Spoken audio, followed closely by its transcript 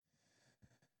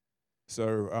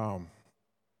So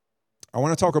I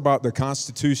want to talk about the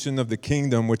constitution of the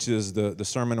kingdom, which is the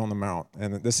Sermon on the Mount.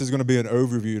 And this is going to be an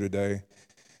overview today.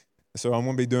 So I'm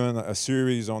going to be doing a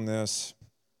series on this.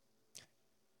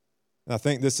 And I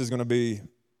think this is going to be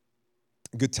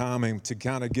good timing to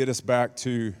kind of get us back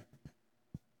to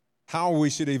how we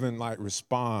should even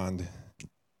respond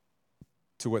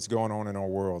to what's going on in our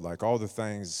world. Like all the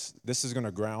things, this is going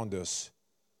to ground us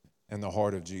in the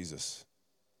heart of Jesus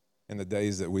in the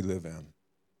days that we live in.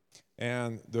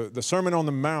 And the Sermon on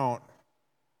the Mount,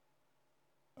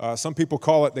 some people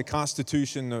call it the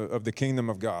constitution of the kingdom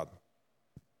of God.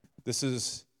 This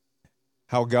is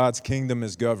how God's kingdom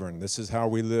is governed. This is how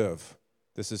we live.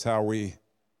 This is how we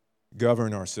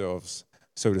govern ourselves,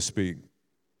 so to speak.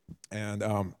 And,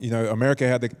 America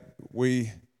have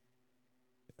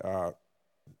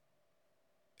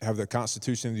the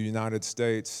Constitution of the United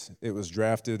States. It was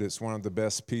drafted. It's one of the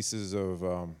best pieces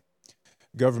of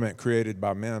government created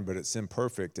by men, but it's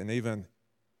imperfect. And even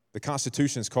the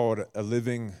Constitution is called a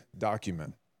living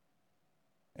document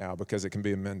because it can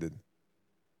be amended.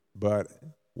 But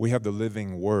we have the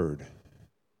living word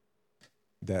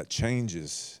that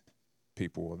changes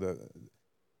people. The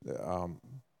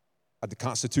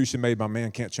Constitution made by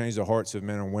man can't change the hearts of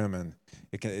men and women.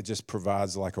 It just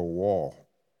provides like a wall.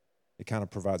 It kind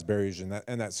of provides barriers,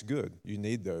 and that's good. You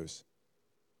need those.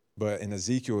 But in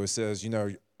Ezekiel, it says,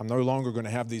 I'm no longer going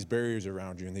to have these barriers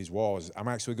around you and these walls. I'm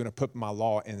actually going to put my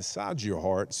law inside your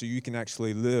heart so you can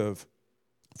actually live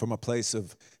from a place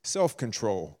of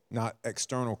self-control, not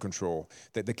external control.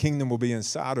 That the kingdom will be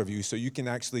inside of you so you can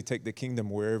actually take the kingdom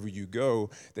wherever you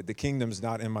go. That the kingdom's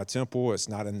not in my temple. It's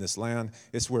not in this land.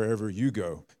 It's wherever you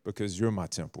go because you're my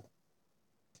temple.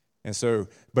 And so,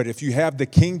 but if you have the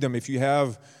kingdom, if you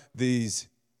have the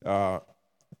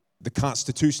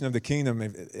constitution of the kingdom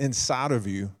inside of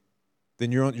you,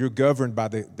 then you're governed by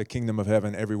the kingdom of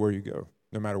heaven everywhere you go,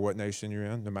 no matter what nation you're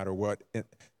in, no matter what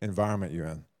environment you're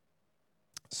in.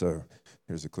 So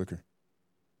here's the clicker.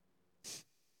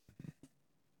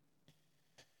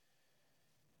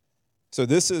 So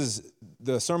this is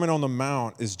the Sermon on the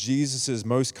Mount is Jesus'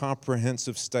 most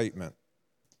comprehensive statement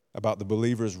about the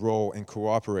believer's role in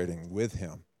cooperating with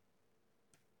him.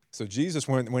 So Jesus,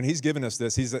 when he's giving us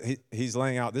this, he's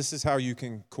laying out, this is how you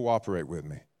can cooperate with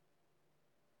me.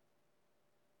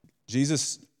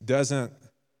 Jesus doesn't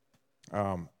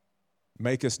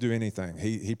make us do anything.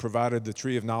 He provided the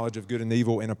tree of knowledge of good and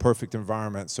evil in a perfect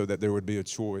environment so that there would be a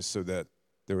choice, so that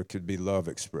there could be love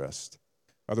expressed.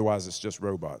 Otherwise, it's just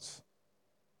robots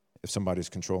if somebody's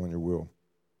controlling your will.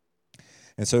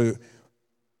 And so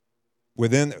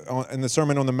in the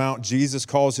Sermon on the Mount, Jesus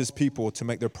calls his people to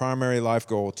make their primary life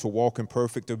goal to walk in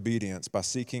perfect obedience by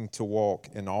seeking to walk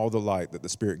in all the light that the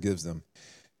Spirit gives them.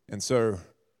 And so,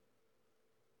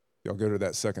 y'all go to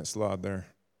that second slide there.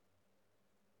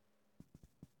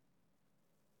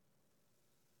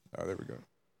 Oh, there we go.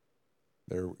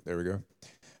 There we go.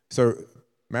 So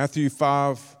Matthew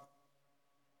 5,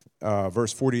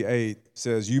 verse 48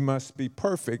 says, "You must be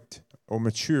perfect or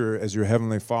mature as your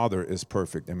heavenly Father is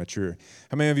perfect and mature."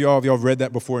 How many of y'all have read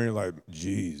that before and you're like,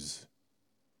 geez?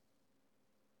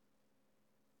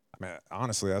 I mean,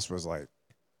 honestly, that's what's like,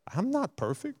 I'm not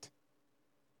perfect.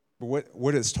 But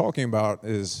what it's talking about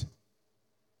is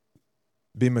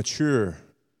be mature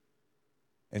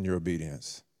in your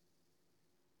obedience,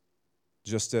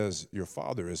 just as your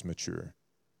Father is mature.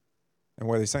 And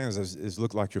what he's saying is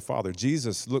look like your Father.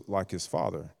 Jesus looked like his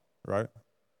Father, right?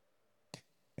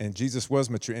 And Jesus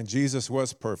was mature, and Jesus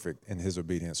was perfect in his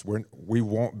obedience. We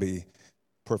won't be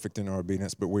perfect in our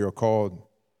obedience, but we are called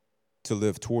to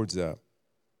live towards that.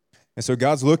 And so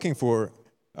God's looking for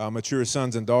mature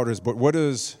sons and daughters, but what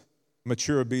does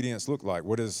mature obedience look like?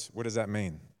 What does that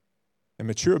mean? And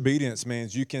mature obedience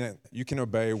means you can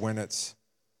obey when it's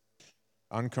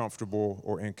uncomfortable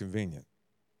or inconvenient.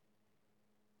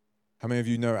 How many of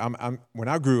you know, when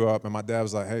I grew up and my dad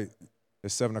was like, hey,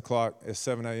 it's 7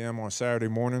 a.m. on Saturday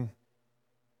morning.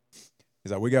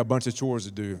 He's like, we got a bunch of chores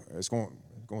to do. It's going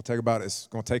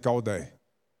to take all day.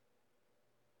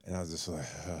 And I was just like,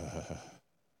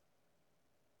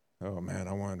 oh man,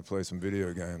 I wanted to play some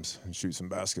video games and shoot some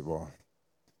basketball.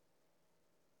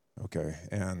 Okay,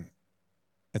 and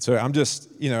so I'm just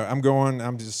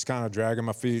kind of dragging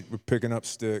my feet, we're picking up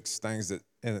sticks, things that,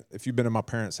 and if you've been in my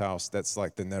parents' house, that's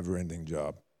like the never-ending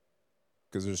job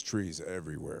because there's trees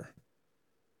everywhere,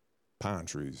 pine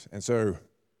trees. And so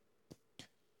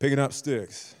picking up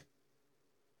sticks,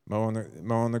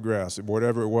 mowing the grass,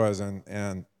 whatever it was,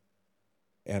 and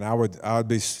I would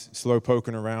be slow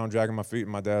poking around, dragging my feet,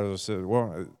 and my dad would say,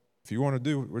 well, if you want to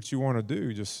do what you want to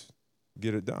do, just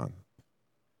get it done.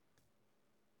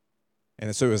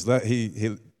 And so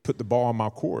he put the ball in my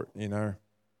court, you know.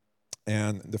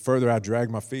 And the further I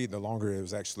dragged my feet, the longer it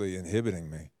was actually inhibiting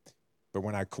me. But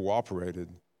when I cooperated,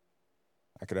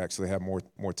 I could actually have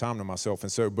more time to myself.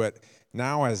 And so, but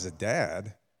now as a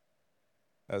dad,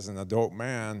 as an adult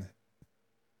man,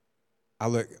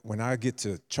 when I get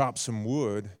to chop some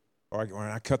wood, or when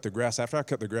I cut the grass, after I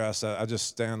cut the grass, I just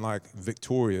stand like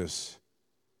victorious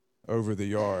over the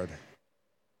yard.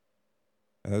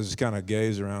 And I just kind of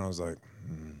gaze around. I was like,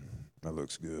 that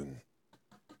looks good.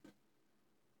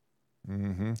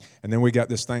 And then we got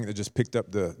this thing that just picked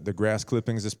up the grass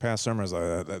clippings this past summer. I was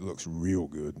like, that looks real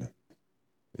good.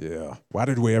 Yeah. Why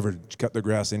did we ever cut the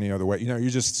grass any other way? You know, you're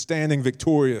just standing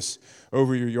victorious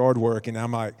over your yard work. And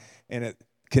I'm like, and it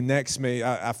connects me.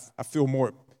 I feel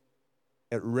more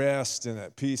at rest and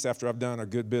at peace after I've done a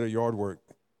good bit of yard work.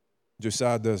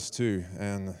 Josiah does too.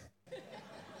 And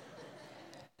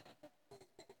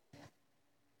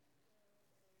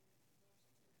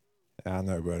I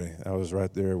know, buddy. I was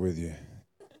right there with you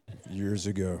years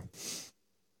ago.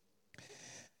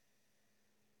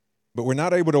 But we're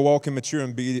not able to walk in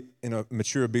a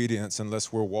mature obedience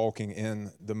unless we're walking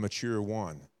in the mature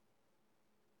one.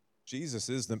 Jesus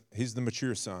he's the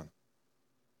mature son.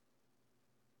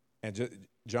 And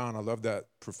John, I love that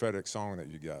prophetic song that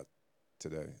you got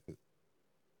today,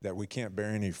 that we can't bear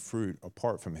any fruit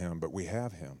apart from him, but we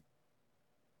have him.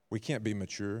 We can't be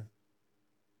mature,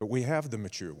 but we have the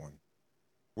mature one.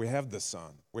 We have the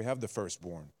son. We have the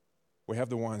firstborn. We have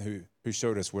the one who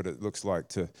showed us what it looks like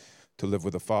to live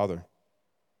with the Father.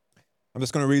 I'm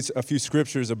just going to read a few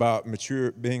scriptures about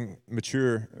being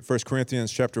mature. 1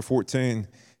 Corinthians chapter 14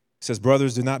 says,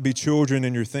 brothers, do not be children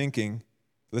in your thinking.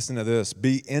 Listen to this.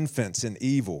 Be infants in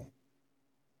evil,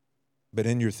 but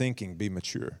in your thinking be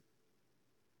mature.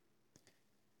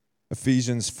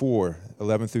 Ephesians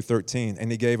 4:11-13.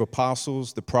 And he gave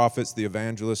apostles, the prophets, the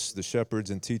evangelists, the shepherds,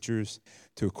 and teachers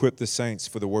to equip the saints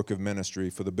for the work of ministry,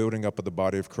 for the building up of the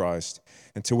body of Christ,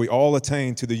 until we all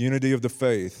attain to the unity of the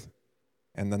faith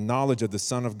and the knowledge of the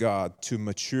Son of God, to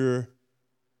mature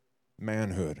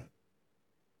manhood,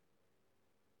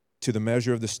 to the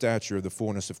measure of the stature of the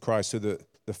fullness of Christ. So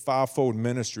the fivefold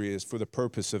ministry is for the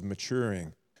purpose of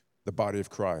maturing the body of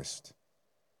Christ,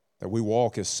 that we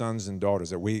walk as sons and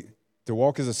daughters, to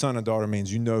walk as a son and daughter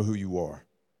means you know who you are,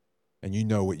 and you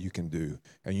know what you can do,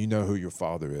 and you know who your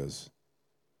Father is.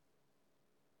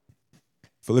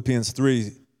 Philippians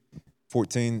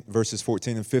 3:14, verses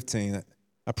 14 and 15.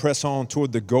 I press on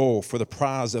toward the goal for the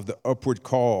prize of the upward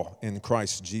call in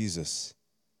Christ Jesus.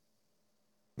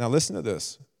 Now listen to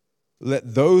this.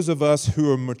 Let those of us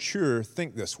who are mature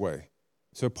think this way.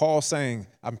 So Paul's saying,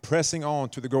 I'm pressing on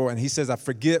to the goal. And he says, I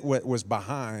forget what was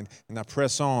behind, and I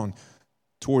press on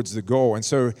towards the goal. And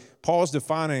so Paul's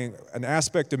defining an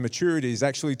aspect of maturity is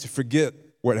actually to forget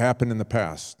what happened in the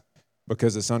past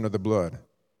because it's under the blood,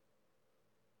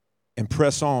 and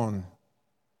press on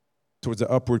towards the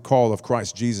upward call of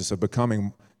Christ Jesus, of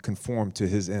becoming conformed to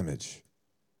his image.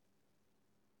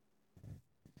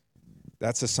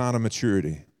 That's a sign of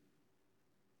maturity,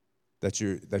 that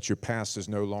your past is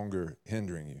no longer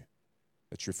hindering you,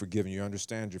 that you're forgiven. You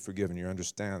understand you're forgiven. You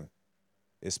understand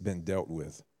it's been dealt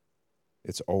with.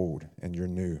 It's old and you're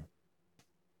new.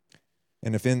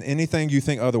 And if in anything you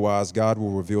think otherwise, God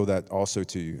will reveal that also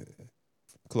to you.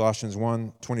 Colossians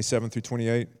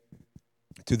 1:27-28.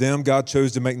 To them God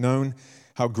chose to make known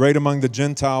how great among the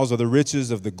Gentiles are the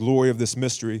riches of the glory of this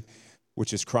mystery,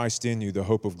 which is Christ in you, the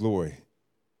hope of glory.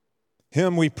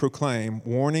 Him we proclaim,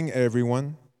 warning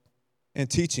everyone and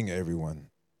teaching everyone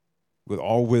with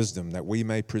all wisdom, that we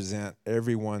may present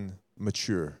everyone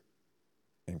mature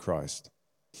in Christ.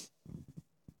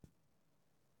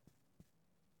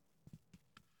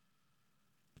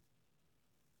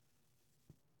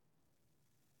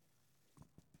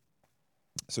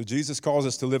 So Jesus calls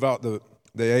us to live out the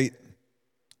 8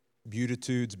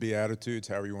 beatitudes,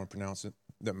 however you want to pronounce it.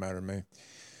 Doesn't matter to me.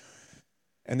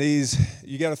 And these,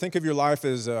 you got to think of your life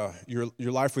as your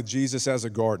life with Jesus as a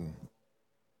garden.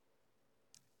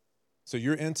 So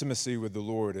your intimacy with the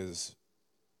Lord is,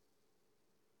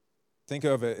 think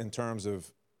of it in terms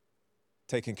of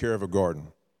taking care of a garden.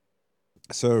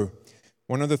 So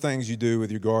one of the things you do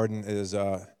with your garden is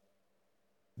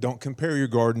don't compare your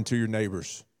garden to your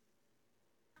neighbor's.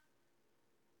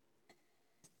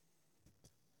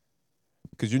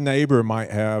 Because your neighbor might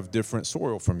have different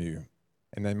soil from you,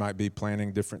 and they might be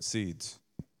planting different seeds.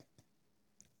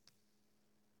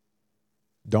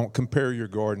 Don't compare your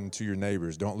garden to your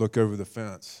neighbor's. Don't look over the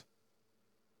fence.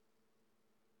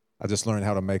 I just learned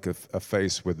how to make a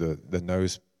face with the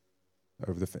nose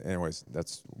over the fence. Anyways,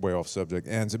 that's way off subject.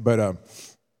 But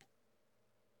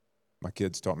My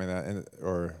kids taught me that,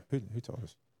 or who taught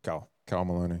us? Kyle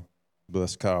Maloney.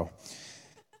 Bless Kyle.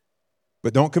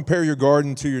 But don't compare your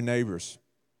garden to your neighbor's.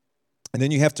 And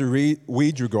then you have to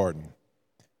weed your garden.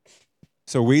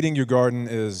 So weeding your garden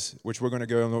is, which we're going to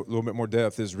go in a little bit more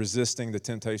depth, is resisting the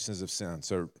temptations of sin.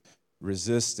 So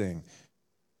resisting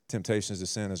temptations of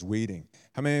sin is weeding.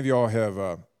 How many of y'all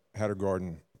have had a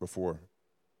garden before?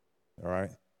 All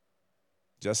right.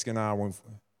 Jessica and I, when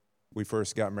we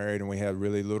first got married and we had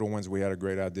really little ones, we had a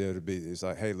great idea it's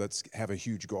like, hey, let's have a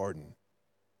huge garden.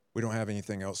 We don't have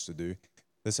anything else to do.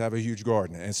 Let's have a huge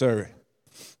garden. And so,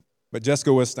 but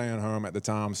Jessica was staying home at the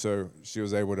time, so she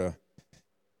was able to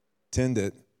tend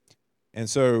it. And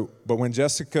so, but when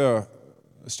Jessica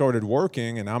started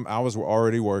working, and I was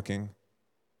already working,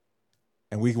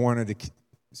 and we wanted to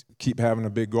keep having a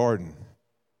big garden.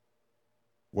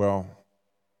 Well,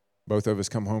 both of us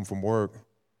come home from work,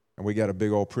 and we got a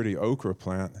big old pretty okra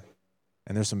plant,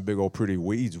 and there's some big old pretty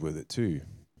weeds with it too.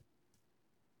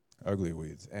 Ugly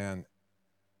weeds. And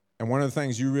one of the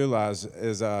things you realize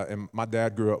is, and my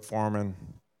dad grew up farming,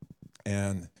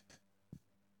 and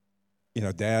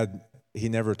Dad, he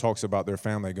never talks about their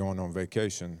family going on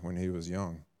vacation when he was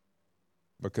young.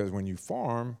 Because when you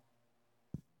farm,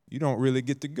 you don't really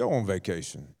get to go on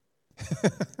vacation.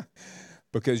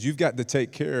 Because you've got to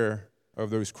take care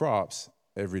of those crops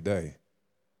every day.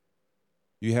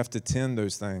 You have to tend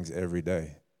those things every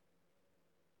day.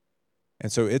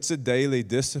 And so it's a daily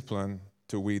discipline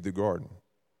to weed the garden.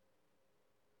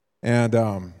 And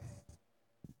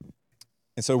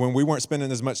so when we weren't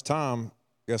spending as much time,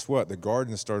 guess what? The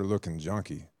garden started looking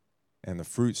junky, and the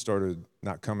fruit started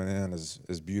not coming in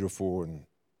as beautiful and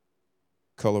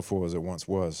colorful as it once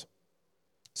was.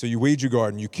 So you weed your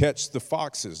garden, you catch the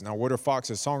foxes. Now, what are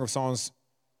foxes? Song of Songs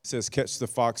says, catch the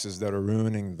foxes that are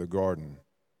ruining the garden.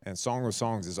 And Song of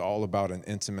Songs is all about an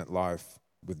intimate life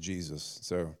with Jesus.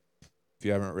 So if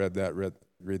you haven't read that,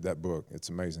 read that book. It's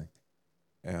amazing.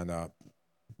 And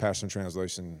Passion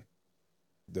Translation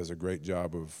does a great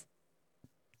job of,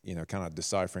 kind of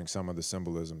deciphering some of the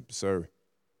symbolism. So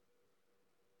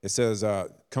it says,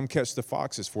 come catch the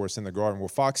foxes for us in the garden. Well,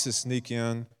 foxes sneak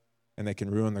in, and they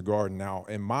can ruin the garden. Now,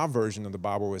 in my version of the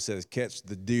Bible, it says, catch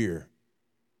the deer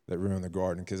that ruin the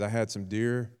garden, because I had some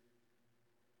deer.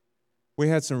 We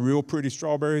had some real pretty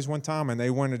strawberries one time, and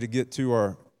they wanted to get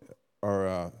to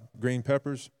our green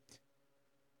peppers.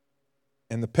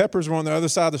 And the peppers were on the other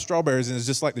side of the strawberries, and it's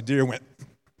just like the deer went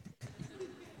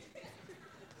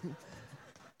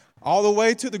all the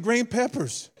way to the green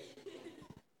peppers.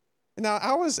 Now,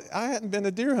 I hadn't been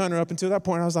a deer hunter up until that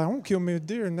point. I was like, I won't kill me a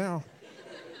deer now.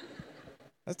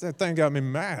 That thing got me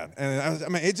mad.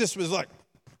 And it just was like,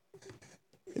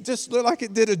 it just looked like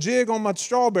it did a jig on my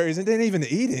strawberries and didn't even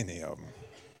eat any of them.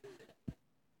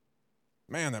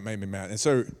 Man, that made me mad. And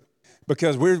so,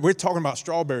 because we're talking about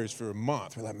strawberries for a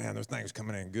month, we're like, man, those things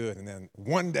coming in good. And then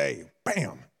one day,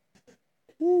 bam,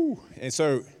 woo. And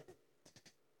so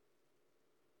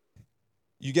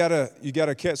you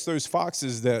gotta catch those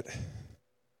foxes that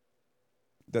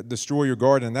destroy your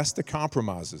garden. And that's the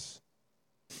compromises.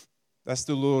 That's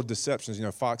the little deceptions.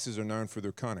 Foxes are known for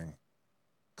their cunning,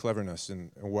 cleverness,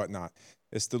 and whatnot.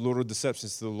 It's the little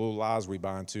deceptions, the little lies we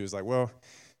buy into. It's like, well,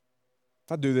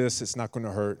 if I do this, it's not going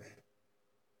to hurt.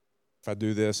 If I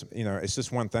do this, it's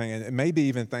just one thing. And it may be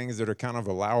even things that are kind of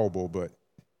allowable but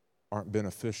aren't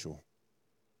beneficial.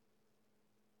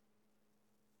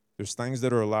 There's things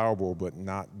that are allowable but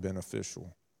not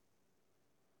beneficial.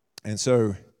 And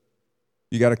so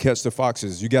you got to catch the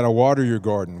foxes. You got to water your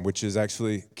garden, which is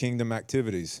actually kingdom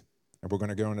activities. And we're going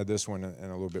to go into this one in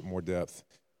a little bit more depth.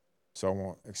 So I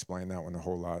won't explain that one a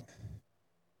whole lot.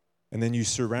 And then you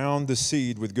surround the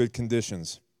seed with good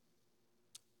conditions.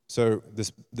 So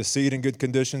the seed in good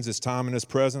conditions is time in his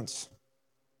presence.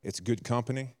 It's good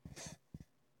company.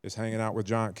 It's hanging out with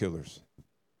giant killers.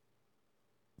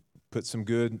 Put some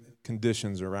good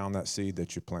conditions around that seed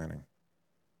that you're planting.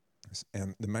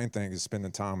 And the main thing is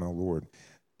spending time in the Lord.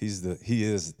 He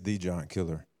is the giant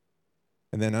killer.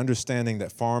 And then understanding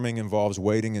that farming involves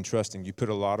waiting and trusting. You put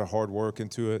a lot of hard work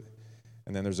into it,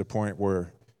 and then there's a point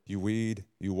where you weed,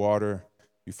 you water,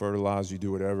 you fertilize, you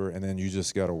do whatever, and then you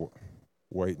just got to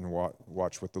wait and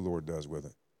watch what the Lord does with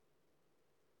it.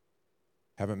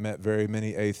 Haven't met very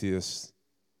many atheists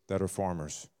that are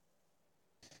farmers.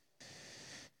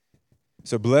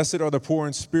 So blessed are the poor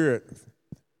in spirit.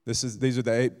 These are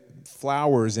the 8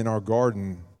 flowers in our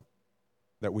garden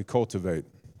that we cultivate.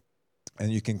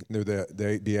 And they're the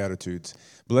 8 Beatitudes.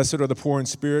 Blessed are the poor in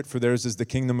spirit, for theirs is the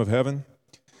kingdom of heaven.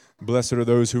 Blessed are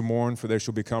those who mourn, for they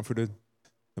shall be comforted.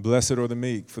 And blessed are the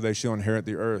meek, for they shall inherit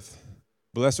the earth.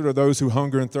 Blessed are those who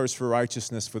hunger and thirst for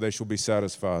righteousness, for they shall be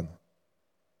satisfied.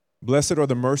 Blessed are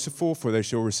the merciful, for they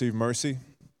shall receive mercy.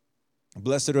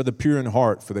 Blessed are the pure in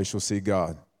heart, for they shall see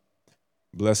God.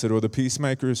 Blessed are the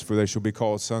peacemakers, for they shall be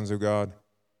called sons of God.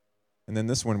 And then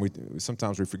this one,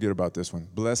 sometimes we forget about this one.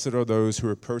 Blessed are those who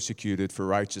are persecuted for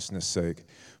righteousness' sake,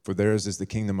 for theirs is the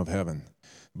kingdom of heaven.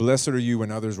 Blessed are you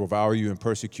when others revile you and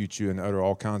persecute you and utter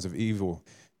all kinds of evil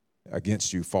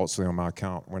against you falsely on my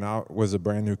account. When I was a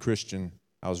brand new Christian,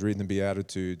 I was reading the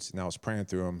Beatitudes, and I was praying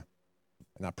through them,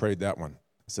 and I prayed that one.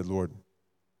 I said, Lord,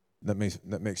 let me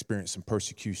experience some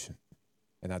persecution.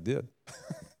 And I did.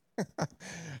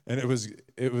 And it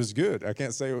was good. I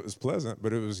can't say it was pleasant,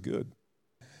 but it was good.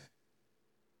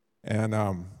 And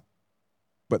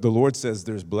but the Lord says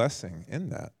there's blessing in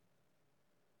that.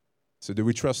 So do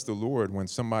we trust the Lord when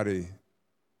somebody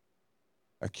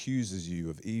accuses you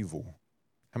of evil?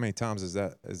 How many times has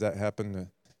that happened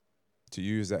to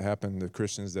you? Has that happened to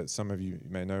Christians that some of you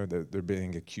may know that they're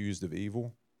being accused of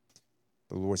evil?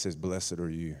 The Lord says, blessed are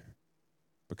you,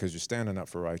 because you're standing up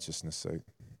for righteousness' sake.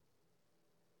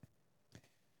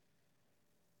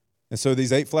 And so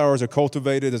these 8 flowers are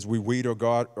cultivated as we weed our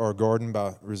garden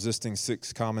by resisting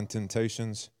 6 common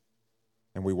temptations,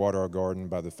 and we water our garden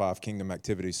by the 5 kingdom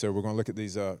activities. So we're going to look at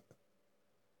these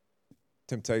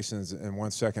temptations in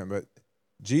 1 second. But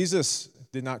Jesus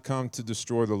did not come to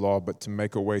destroy the law, but to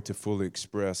make a way to fully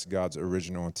express God's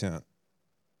original intent.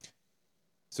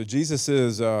 So Jesus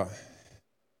is, we're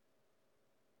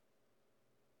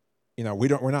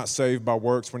not saved by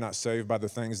works. We're not saved by the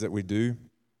things that we do.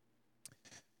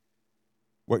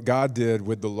 What God did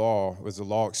with the law was the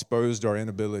law exposed our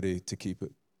inability to keep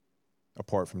it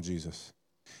apart from Jesus.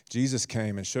 Jesus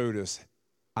came and showed us,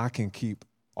 I can keep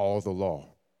all the law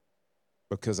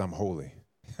because I'm holy.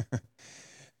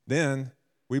 Then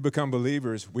we become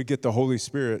believers, we get the Holy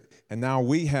Spirit, and now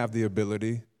we have the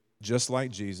ability, just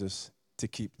like Jesus, to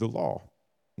keep the law.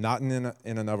 Not in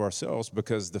and of ourselves,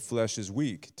 because the flesh is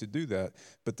weak to do that,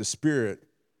 but the Spirit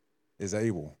is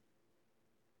able.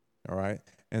 All right?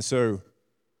 And so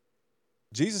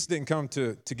Jesus didn't come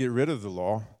to get rid of the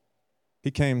law.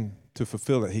 He came to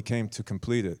fulfill it. He came to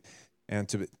complete it and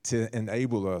to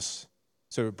enable us.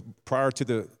 So prior to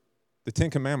the 10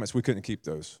 Commandments, we couldn't keep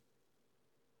those,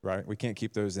 right? We can't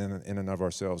keep those in and of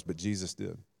ourselves, but Jesus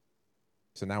did.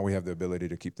 So now we have the ability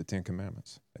to keep the 10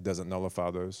 Commandments. It doesn't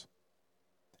nullify those.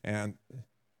 And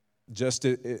just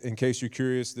in case you're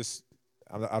curious,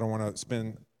 I don't want to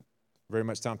spend very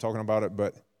much time talking about it,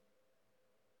 but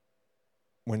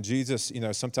when Jesus,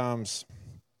 sometimes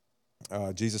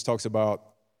Jesus talks about,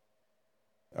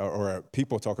 or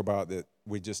people talk about that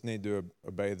we just need to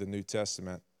obey the New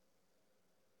Testament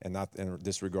and not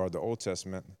disregard the Old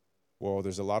Testament. Well,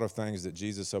 there's a lot of things that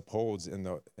Jesus upholds in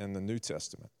the New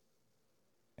Testament.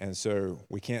 And so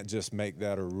we can't just make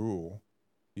that a rule.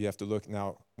 You have to look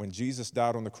now, when Jesus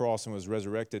died on the cross and was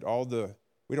resurrected,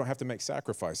 we don't have to make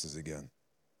sacrifices again,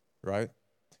 right?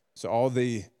 So all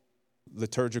the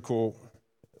liturgical,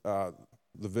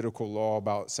 Levitical law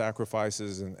about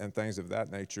sacrifices and things of that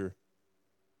nature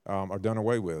are done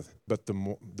away with. But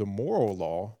the moral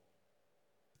law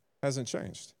hasn't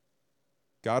changed.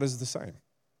 God is the same,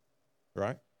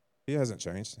 right? He hasn't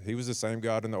changed. He was the same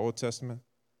God in the Old Testament.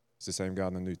 He's the same God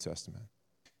in the New Testament.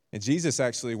 And Jesus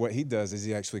actually, what he does is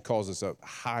he actually calls us up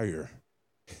higher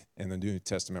in the New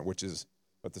Testament, which is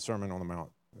what the Sermon on the Mount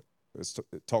it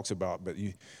talks about. But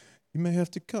you may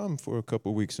have to come for a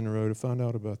couple weeks in a row to find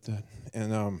out about that.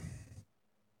 And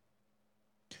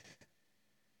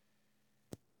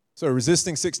so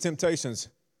resisting 6 temptations.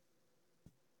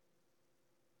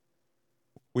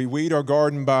 We weed our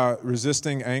garden by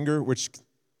resisting anger, which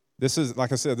this is,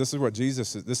 like I said, this is what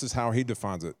Jesus is. This is how he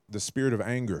defines it, the spirit of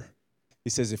anger. He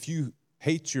says, if you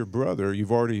hate your brother,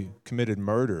 you've already committed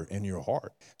murder in your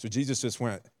heart. So Jesus just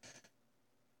went.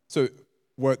 So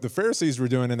what the Pharisees were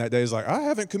doing in that day is like, I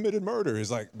haven't committed murder. He's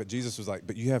like, but Jesus was like,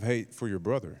 but you have hate for your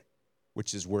brother,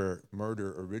 which is where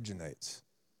murder originates.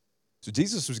 So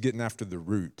Jesus was getting after the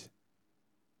root,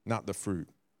 not the fruit.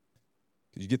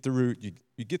 You get the root,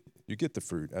 you get the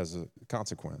fruit as a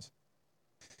consequence.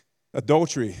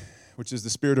 Adultery, which is the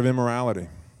spirit of immorality.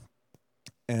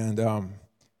 And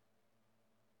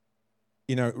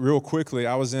real quickly,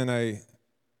 I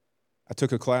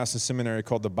took a class in seminary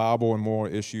called The Bible and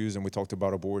Moral Issues, and we talked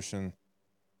about abortion,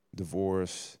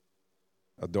 divorce,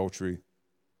 adultery.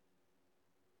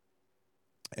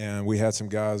 And we had some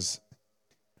guys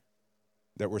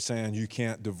that were saying you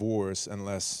can't divorce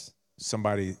unless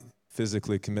somebody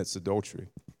physically commits adultery.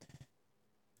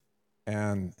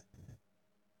 And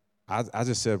I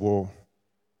just said, well,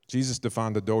 Jesus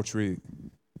defined adultery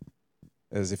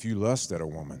as if you lust at a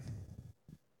woman.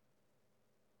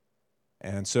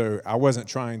 And so I wasn't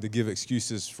trying to give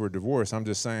excuses for divorce. I'm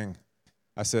just saying,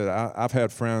 I said, I've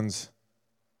had friends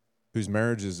whose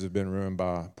marriages have been ruined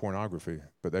by pornography,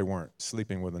 but they weren't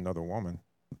sleeping with another woman.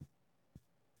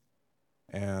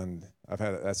 And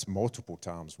that's multiple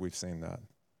times we've seen that.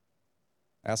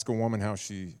 Ask a woman how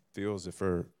she feels if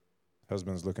her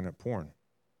husband's looking at porn.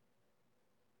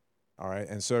 All right,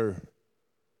 and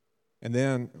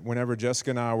then whenever Jessica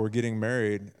and I were getting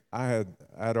married, I had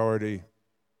already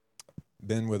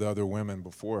been with other women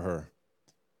before her,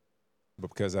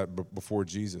 before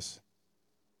Jesus.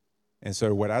 And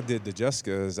so what I did to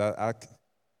Jessica is I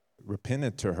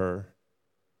repented to her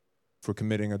for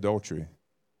committing adultery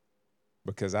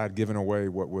because I had given away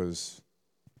what was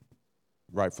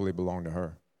rightfully belonged to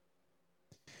her.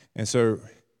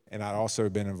 And I'd also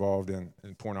been involved in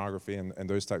pornography and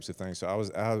those types of things. So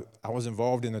I was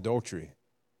involved in adultery,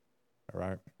 all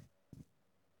right?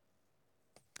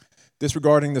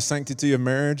 Disregarding the sanctity of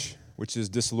marriage, which is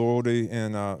disloyalty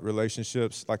in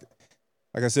relationships. Like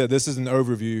I said, this is an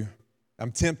overview.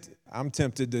 I'm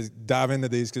tempted to dive into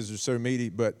these because they're so meaty,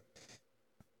 but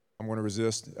I'm going to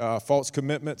resist. False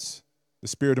commitments, the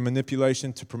spirit of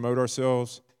manipulation to promote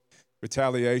ourselves.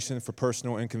 Retaliation for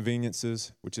personal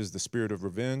inconveniences, which is the spirit of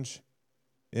revenge.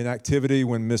 Inactivity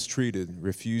when mistreated,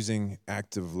 refusing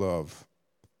active love.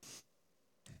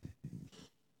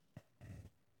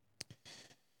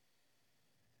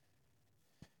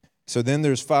 So then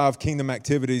there's 5 kingdom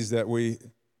activities that we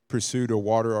pursue to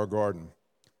water our garden.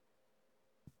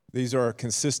 These are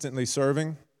consistently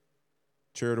serving,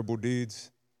 charitable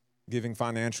deeds, giving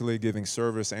financially, giving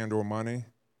service and or money,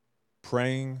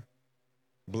 praying,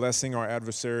 blessing our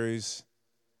adversaries,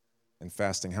 and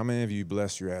fasting. How many of you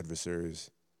bless your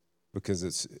adversaries? Because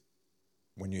it's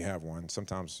when you have one.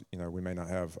 Sometimes, we may not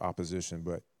have opposition,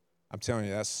 but I'm telling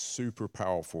you, that's super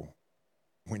powerful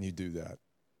when you do that.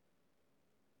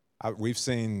 We've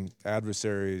seen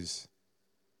adversaries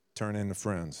turn into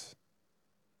friends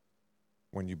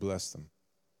when you bless them.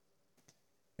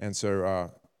 And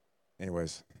so,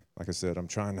 anyways, like I said, I'm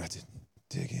trying not to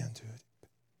dig into it.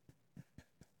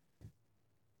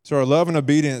 So our love and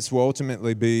obedience will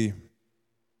ultimately be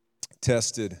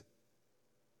tested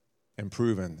and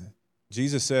proven.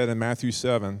 Jesus said in Matthew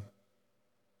 7,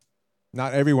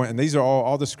 not everyone, and these are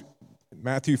all the,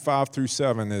 Matthew 5 through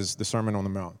 7 is the Sermon on the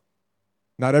Mount.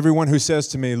 Not everyone who says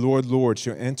to me, Lord, Lord,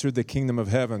 shall enter the kingdom of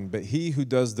heaven, but he who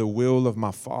does the will of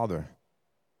my Father.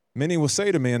 Many will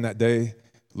say to me in that day,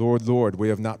 Lord, Lord, we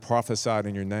have not prophesied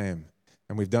in your name,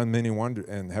 and we've done many wonders,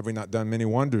 and have we not done many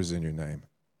wonders in your name?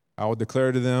 I will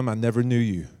declare to them, I never knew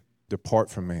you. Depart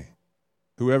from me.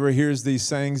 Whoever hears these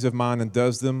sayings of mine and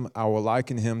does them, I will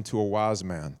liken him to a wise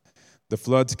man. The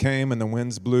floods came and the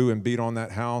winds blew and beat on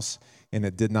that house, and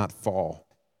it did not fall.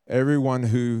 Everyone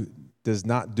who does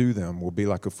not do them will be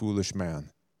like a foolish man.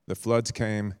 The floods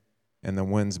came and the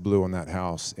winds blew on that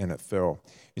house, and it fell.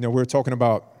 We're talking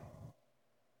about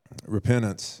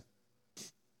repentance,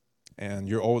 and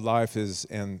your old life is,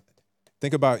 and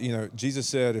think about, Jesus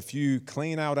said, if you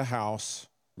clean out a house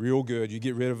real good, you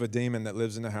get rid of a demon that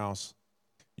lives in the house,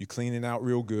 you clean it out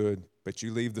real good, but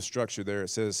you leave the structure there. It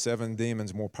says 7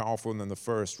 demons more powerful than the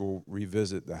first will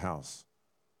revisit the house.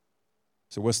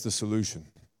 So what's the solution?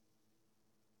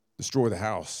 Destroy the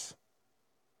house.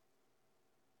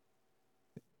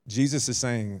 Jesus is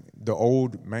saying the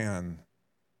old man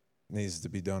needs to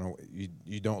be done away.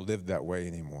 You don't live that way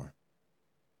anymore.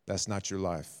 That's not your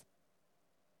life.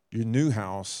 Your new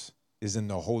house is in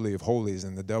the Holy of Holies,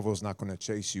 and the devil's not going to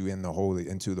chase you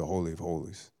into the Holy of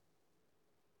Holies.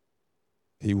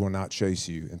 He will not chase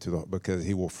you because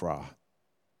he will fry.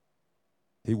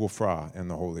 He will fry in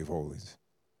the Holy of Holies.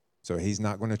 So he's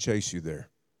not going to chase you there.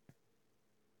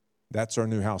 That's our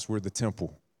new house. We're the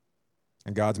temple.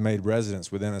 And God's made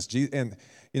residence within us. And,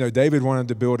 David wanted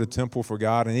to build a temple for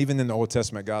God. And even in the Old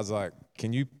Testament, God's like,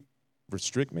 can you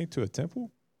restrict me to a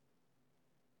temple?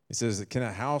 He says, can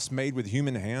a house made with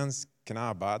human hands, can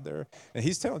I abide there? And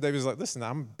he's telling David, he's like, listen,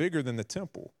 I'm bigger than the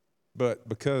temple. But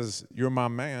because you're my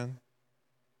man,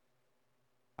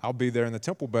 I'll be there in the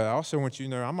temple. But I also want you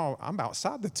to know I'm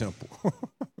outside the temple.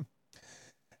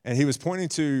 And he was pointing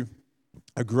to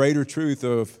a greater truth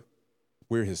of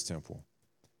we're his temple.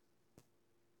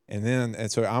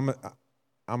 And so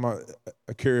I'm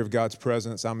a carrier of God's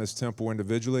presence. I'm his temple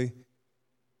individually.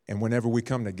 And whenever we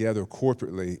come together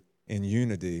corporately in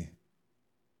unity,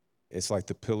 it's like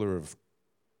the pillar of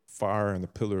fire and the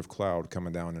pillar of cloud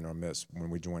coming down in our midst when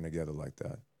we join together like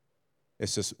that.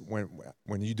 It's just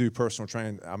when you do personal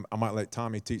training, I might let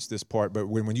Tommy teach this part, but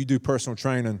when you do personal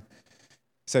training,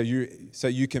 Say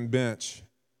you can bench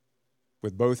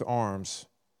with both arms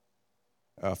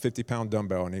a 50-pound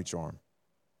dumbbell in each arm.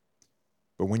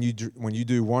 But when you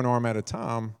do one arm at a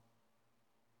time,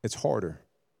 it's harder.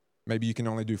 Maybe you can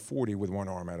only do 40 with one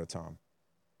arm at a time.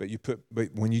 But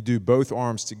when you do both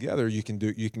arms together, you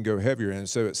can go heavier. And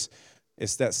so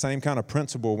it's that same kind of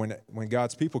principle when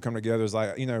God's people come together. It's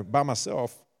like, by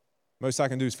myself, most I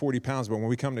can do is 40 pounds, but when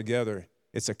we come together,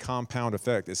 it's a compound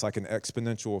effect. It's like an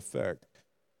exponential effect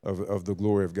of the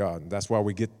glory of God. And that's why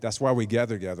we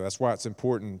gather together. That's why it's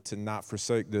important to not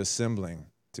forsake the assembling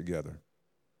together.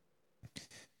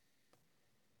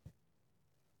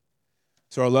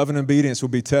 So our love and obedience will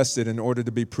be tested in order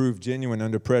to be proved genuine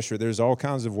under pressure. There's all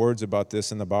kinds of words about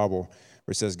this in the Bible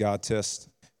where it says God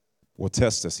will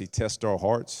test us. He tests our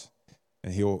hearts,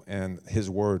 and His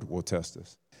word will test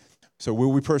us. So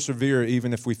will we persevere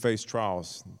even if we face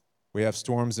trials? We have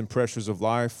storms and pressures of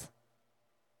life.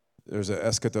 There's an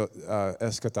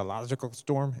eschatological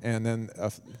storm, and then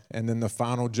the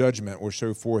final judgment will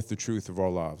show forth the truth of our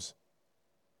lives.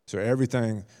 So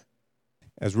everything,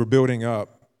 as we're building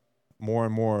up, more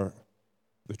and more,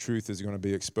 the truth is going to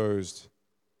be exposed.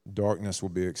 Darkness will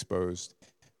be exposed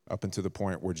up until the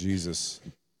point where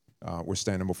we're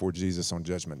standing before Jesus on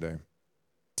Judgment Day.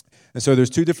 And so there's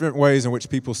two different ways in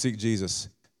which people seek Jesus.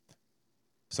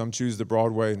 Some choose the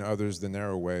broad way and others the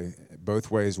narrow way. Both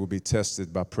ways will be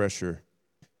tested by pressure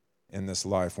in this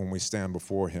life when we stand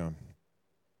before Him.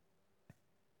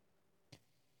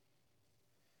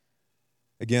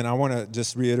 Again, I want to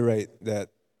just reiterate that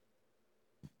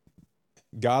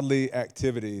godly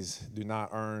activities do not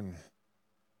earn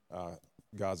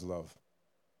God's love,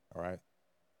 all right?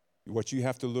 What you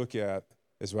have to look at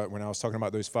is when I was talking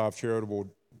about those 5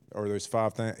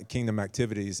 kingdom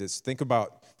activities, it's think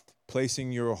about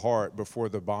placing your heart before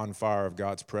the bonfire of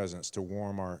God's presence to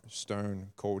warm our stony,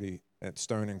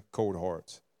 cold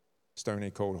hearts.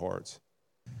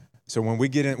 So when we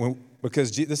get in,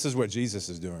 because this is what Jesus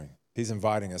is doing. He's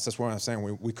inviting us. That's what I'm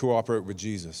saying. We cooperate with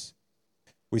Jesus.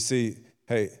 We see,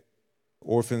 hey,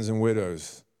 orphans and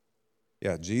widows.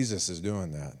 Yeah, Jesus is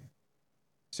doing that.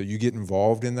 So you get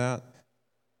involved in that,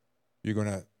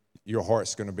 your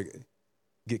heart's gonna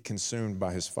get consumed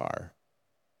by His fire.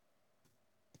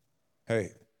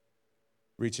 Hey,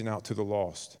 reaching out to the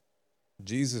lost.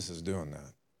 Jesus is doing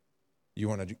that. You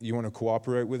want to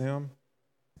cooperate with Him?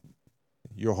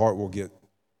 Your heart will get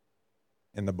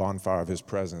in the bonfire of His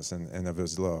presence and of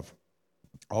His love.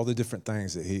 All the different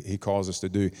things that He calls us to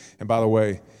do. And by the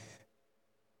way,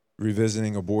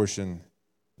 revisiting abortion,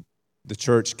 the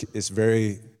church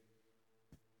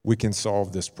we can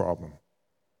solve this problem.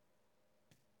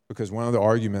 Because one of the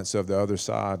arguments of the other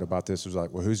side about this was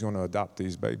like, well, who's going to adopt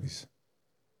these babies?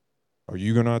 Are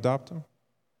you going to adopt them?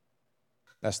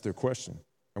 That's their question.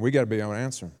 And we got to be able to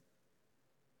answer them.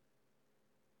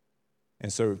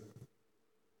 And so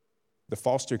the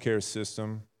foster care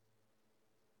system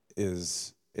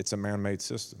it's a man-made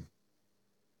system.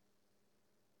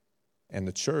 And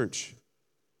the church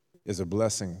is a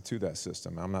blessing to that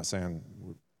system. I'm not saying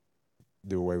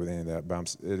do away with any of that,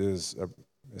 but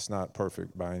it's not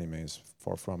perfect by any means,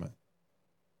 far from it.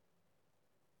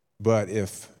 But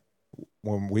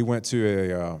when we went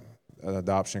to an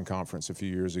adoption conference a few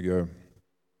years ago,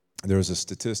 there was a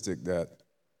statistic that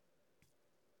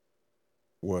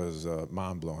was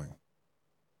mind-blowing.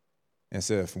 And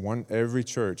said every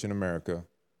church in America,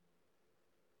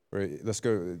 let's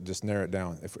go just narrow it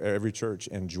down. If every church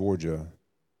in Georgia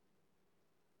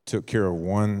took care of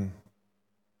one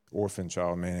orphan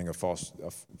child, meaning a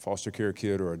foster care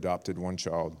kid, or adopted one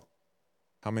child,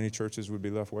 how many churches would be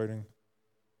left waiting?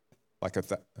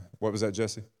 What was that,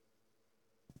 Jesse?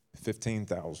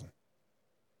 15,000.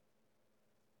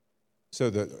 So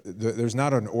there's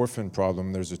not an orphan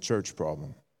problem, there's a church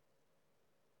problem.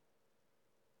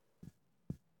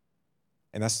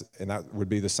 And that would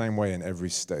be the same way in every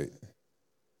state.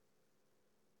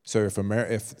 So if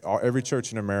every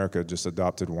church in America just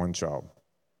adopted one child,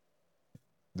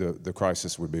 the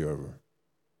crisis would be over.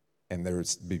 And there would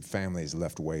be families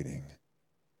left waiting.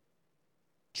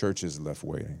 Churches left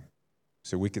waiting.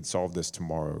 So we could solve this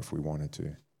tomorrow if we wanted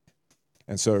to.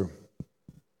 And so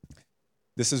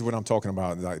this is what I'm talking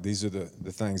about. Like, these are the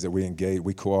things that we engage,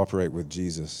 we cooperate with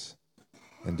Jesus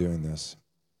in doing this.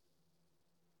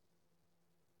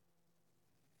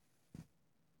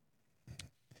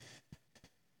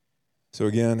 So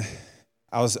again,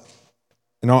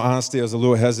 in all honesty, I was a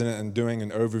little hesitant in doing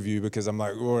an overview because I'm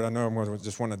like, Lord, I know I'm going to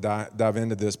just want to dive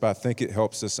into this, but I think it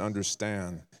helps us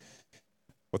understand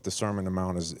what the Sermon on the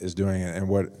Mount is doing and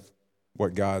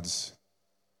what God's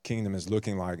kingdom is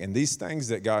looking like. And these things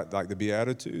that God, like the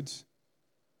Beatitudes,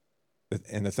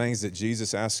 and the things that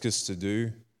Jesus asks us to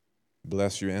do,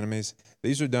 bless your enemies,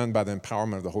 these are done by the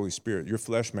empowerment of the Holy Spirit. Your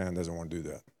flesh man doesn't want to do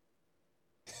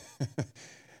that.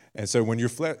 And so when your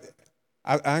flesh,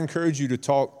 I encourage you to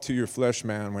talk to your flesh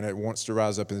man when it wants to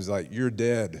rise up and is like, you're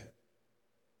dead.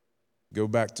 Go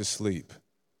back to sleep.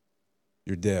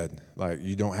 You're dead. Like,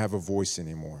 you don't have a voice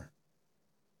anymore.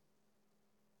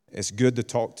 It's good to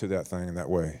talk to that thing that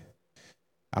way.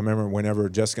 I remember whenever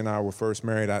Jessica and I were first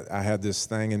married, I had this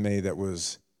thing in me that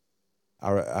was,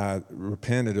 I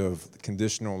repented of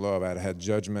conditional love. I had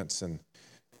judgments and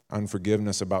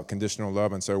unforgiveness about conditional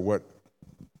love. And so what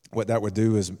that would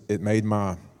do is it made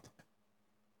I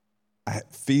had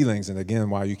feelings, and again,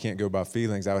 why you can't go by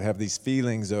feelings, I would have these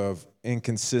feelings of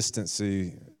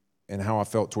inconsistency in how I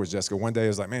felt towards Jessica. One day I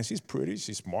was like, man, she's pretty,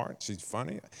 she's smart, she's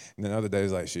funny. And then other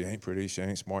days like, she ain't pretty, she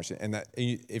ain't smart.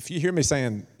 If you hear me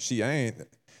saying she ain't,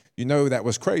 you know that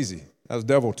was crazy. That was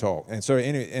devil talk. And so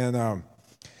anyway,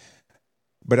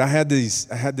 but I had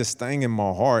this thing in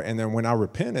my heart, and then when I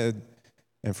repented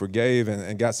and forgave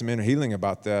and got some inner healing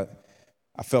about that,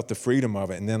 I felt the freedom of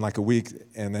it. And then like a week,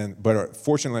 but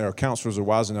fortunately our counselors are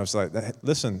wise enough to like,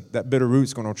 listen, that bitter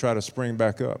root's going to try to spring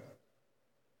back up.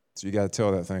 So you got to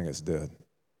tell that thing it's dead.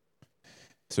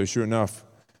 So sure enough,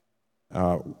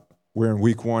 we're in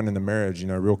week 1 in the marriage,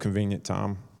 real convenient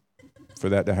time for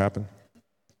that to happen.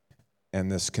 And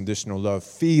this conditional love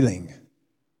feeling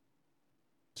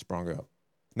sprung up.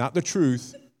 Not the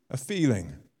truth, a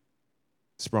feeling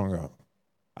sprung up.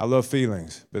 I love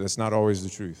feelings, but it's not always the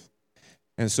truth.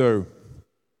 And so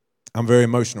I'm very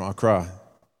emotional. I cry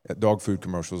at dog food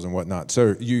commercials and whatnot.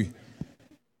 So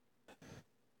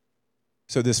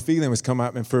this feeling was come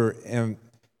up, and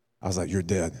I was like, you're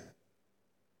dead.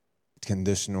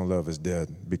 Conditional love is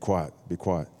dead. Be quiet,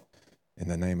 in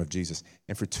the name of Jesus.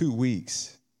 And for 2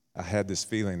 weeks, I had this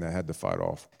feeling that I had to fight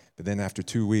off. But then after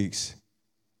 2 weeks,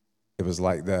 it was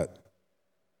like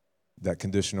that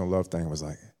conditional love thing was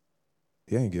like,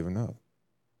 he ain't giving up.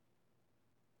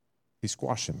 He's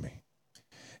squashing me.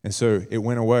 And so it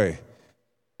went away.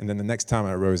 And then the next time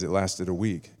I arose, it lasted a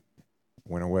week.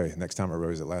 Went away. Next time I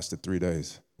arose, it lasted 3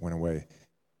 days. Went away.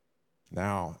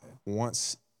 Now,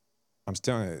 once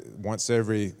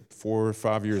every 4 or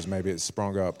 5 years, maybe it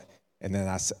sprung up. And then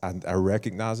I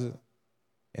recognize it.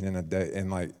 And in a day, and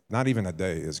like, not even a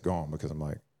day, it's gone because I'm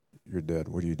like, you're dead.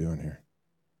 What are you doing here?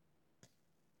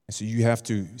 And so you have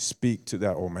to speak to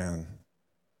that old man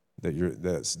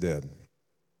that's dead.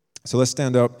 So let's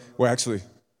stand up. Well, actually,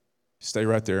 stay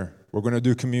right there. We're going to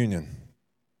do communion,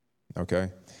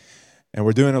 okay? And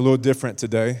we're doing a little different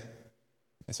today.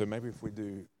 And so maybe if we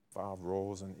do 5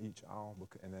 rolls in each aisle,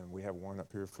 and then we have one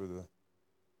up here for the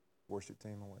worship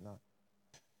team and whatnot.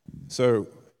 So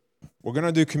we're going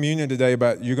to do communion today,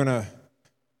 but we're going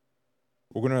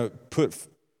to put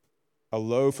a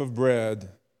loaf of bread.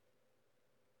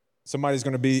 Somebody's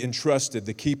going to be entrusted,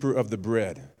 the keeper of the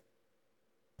bread.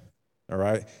 All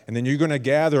right? And then you're going to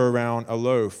gather around a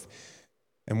loaf.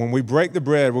 And when we break the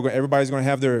bread, everybody's going to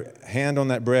have their hand on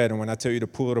that bread. And when I tell you to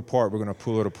pull it apart, we're going to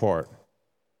pull it apart.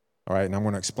 All right? And I'm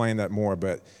going to explain that more.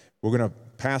 But we're going to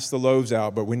pass the loaves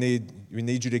out. But we need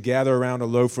you to gather around a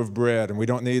loaf of bread. And we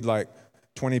don't need like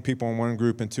 20 people in one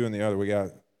group and 2 in the other. We got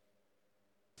to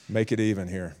make it even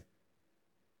here.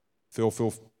 Feel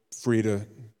free to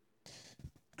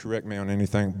correct me on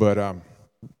anything. But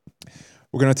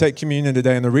we're going to take communion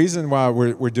today, and the reason why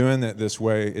we're doing it this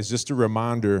way is just a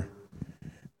reminder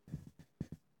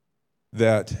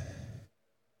that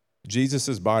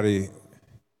Jesus' body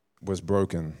was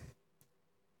broken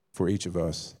for each of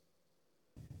us.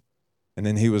 And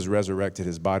then he was resurrected.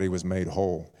 His body was made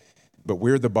whole. But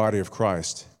we're the body of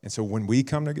Christ. And so when we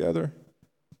come together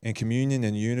in communion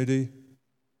and unity,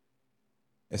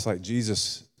 it's like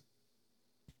Jesus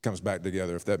comes back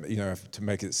together, to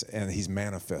make it, and he's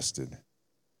manifested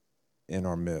in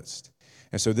our midst.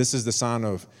 And so this is the sign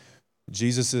of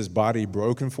Jesus' body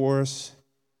broken for us,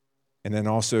 and then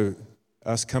also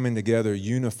us coming together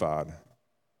unified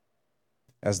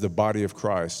as the body of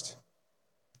Christ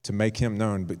to make him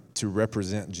known, but to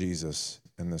represent Jesus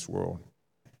in this world.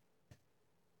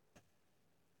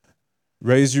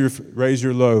 Raise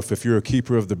your loaf if you're a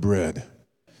keeper of the bread.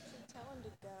 Tell them to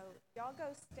go. Y'all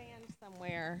go stand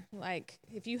somewhere. Like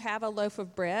if you have a loaf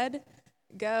of bread,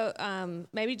 go.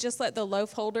 Maybe just let the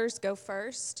loaf holders go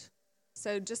first.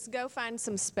 So just go find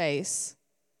some space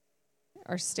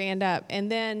or stand up.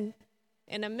 And then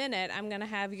in a minute, I'm going to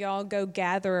have y'all go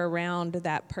gather around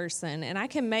that person. And I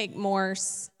can make more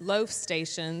loaf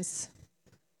stations.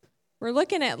 We're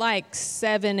looking at like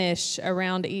 7-ish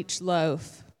around each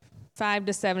loaf. 5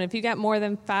 to 7. If you got more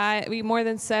than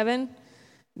 7,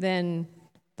 then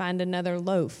find another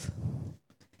loaf.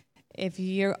 If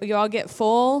you all get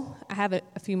full, I have a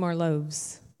few more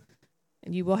loaves.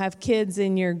 And you will have kids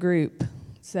in your group.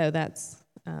 So that's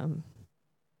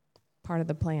part of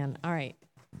the plan. All right.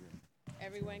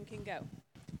 Everyone can go.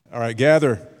 All right,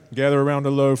 gather around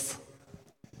the loaf.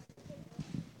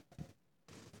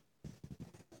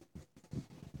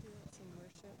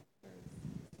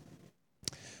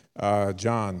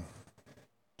 John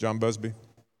Busby.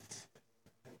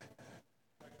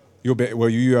 Will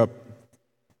you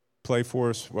play for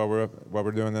us while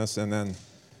we're doing this, and then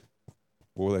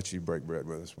we'll let you break bread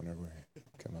with us whenever we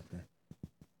come up here.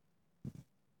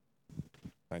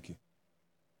 Thank you.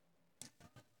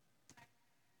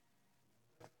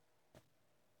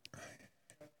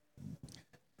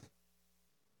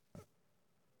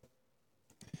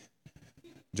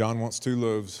 John wants 2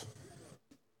 loaves.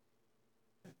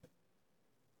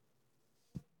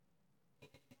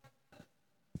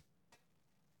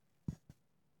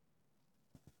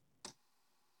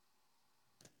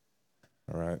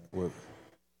 All right. Well,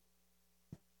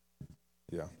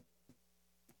 yeah.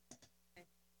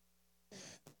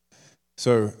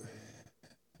 So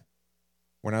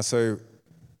when I say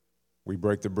we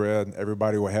break the bread,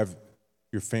 everybody will have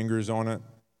your fingers on it,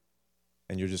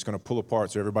 and you're just going to pull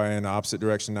apart. So everybody in the opposite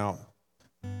direction now.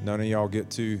 None of y'all get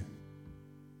too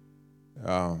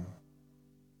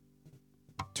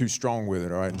strong with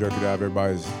it, all right? And jerk it out of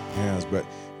everybody's hands, but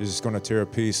you're just going to tear a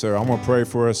piece. So I'm going to pray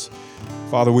for us.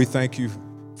 Father, we thank you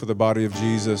for the body of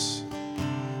Jesus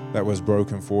that was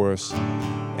broken for us.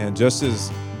 And just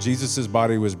as Jesus'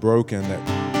 body was broken,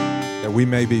 that we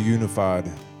may be unified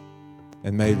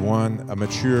and made one, a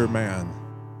mature man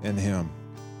in him.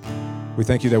 We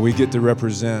thank you that we get to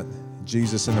represent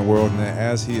Jesus in the world, and that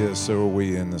as he is, so are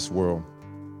we in this world.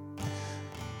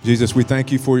 Jesus, we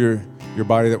thank you for your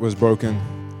body that was broken,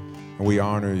 and we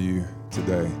honor you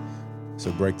today.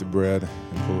 So break the bread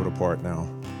and pull it apart now.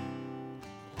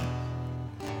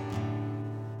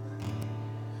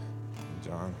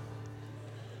 John.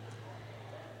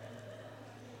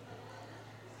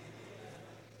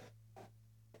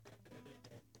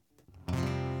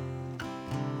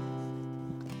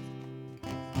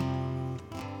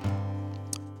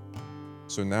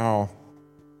 So now,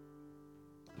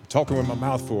 I'm talking with my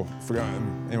mouth full. Forgot.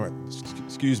 Anyway,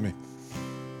 excuse me.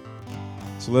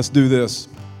 So let's do this.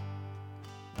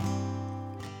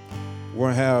 We're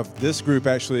going to have this group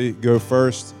actually go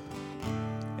first,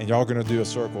 and y'all going to do a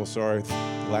circle. Sorry,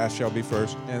 last shall be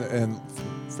first, and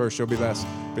first shall be last.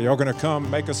 But y'all going to come,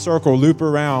 make a circle, loop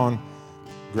around,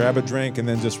 grab a drink, and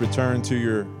then just return to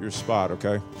your spot,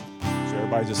 okay? So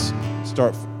everybody just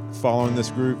start following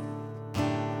this group.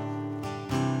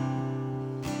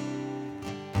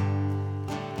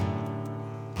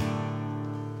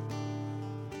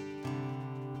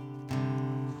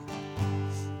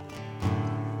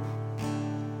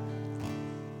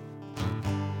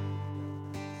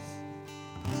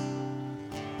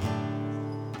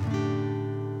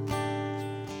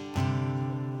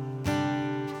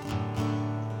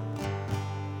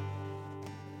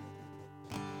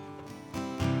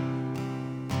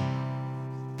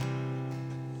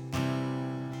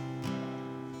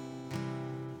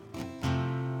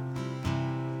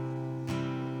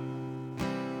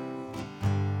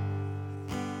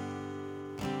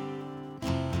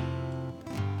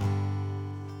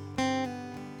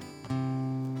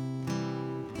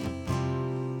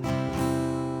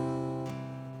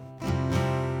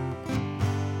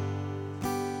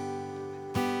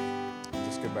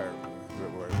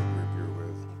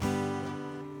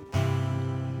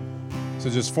 So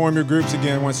just form your groups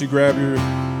again once you grab your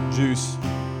juice.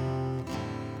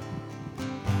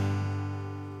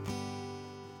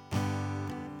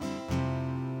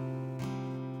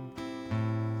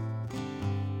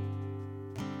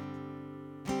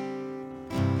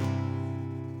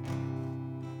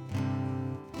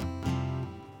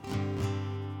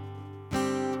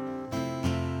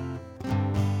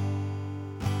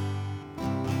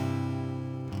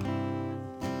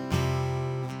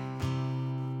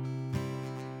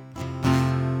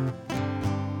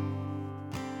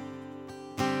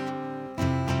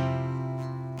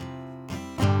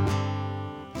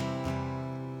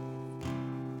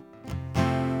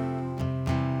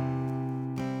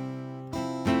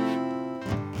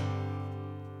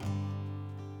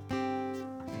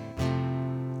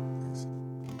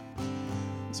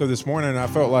 So this morning, I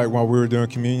felt like while we were doing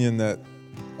communion that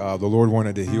the Lord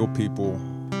wanted to heal people,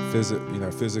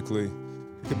 physically.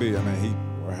 It could be,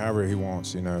 or however He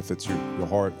wants, if it's your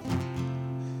heart.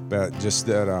 But just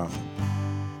that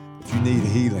if you need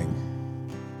healing,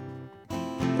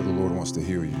 that the Lord wants to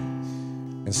heal you.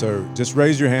 And so just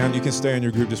raise your hand. You can stay in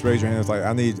your group. Just raise your hand. It's like,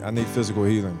 I need physical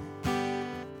healing.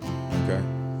 Okay?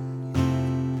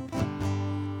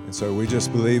 And so we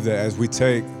just believe that as we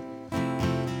take,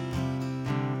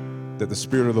 that the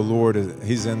Spirit of the Lord,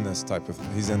 He's in this thing.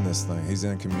 He's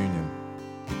in communion.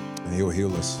 And He'll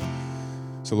heal us.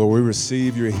 So Lord, we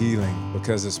receive your healing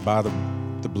because it's by the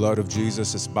blood of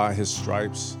Jesus. It's by His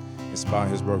stripes. It's by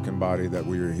His broken body that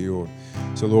we are healed.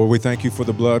 So Lord, we thank you for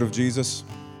the blood of Jesus.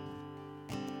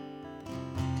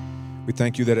 We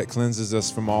thank you that it cleanses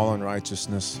us from all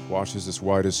unrighteousness, washes us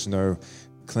white as snow,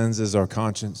 cleanses our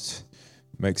conscience,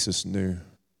 makes us new,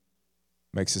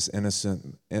 makes us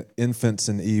innocent, infants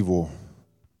in evil,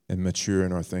 and mature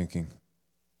in our thinking.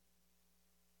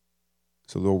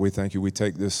 So Lord, we thank you. We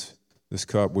take this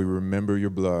cup, we remember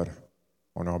your blood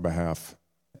on our behalf,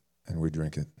 and we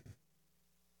drink it.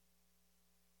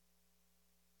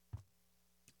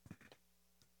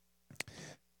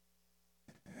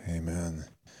 Amen.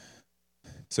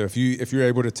 So if you're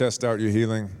able to test out your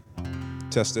healing,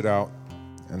 test it out,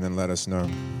 and then let us know.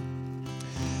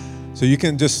 So you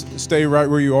can just stay right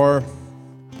where you are.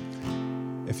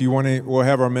 If you want to, we'll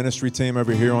have our ministry team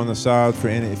over here on the side for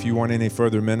if you want any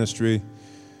further ministry.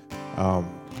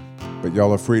 But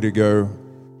y'all are free to go.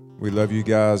 We love you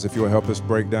guys. If you'll help us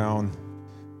break down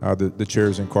the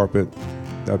chairs and carpet,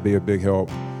 that'd be a big help.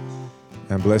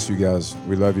 And bless you guys.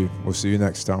 We love you. We'll see you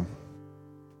next time.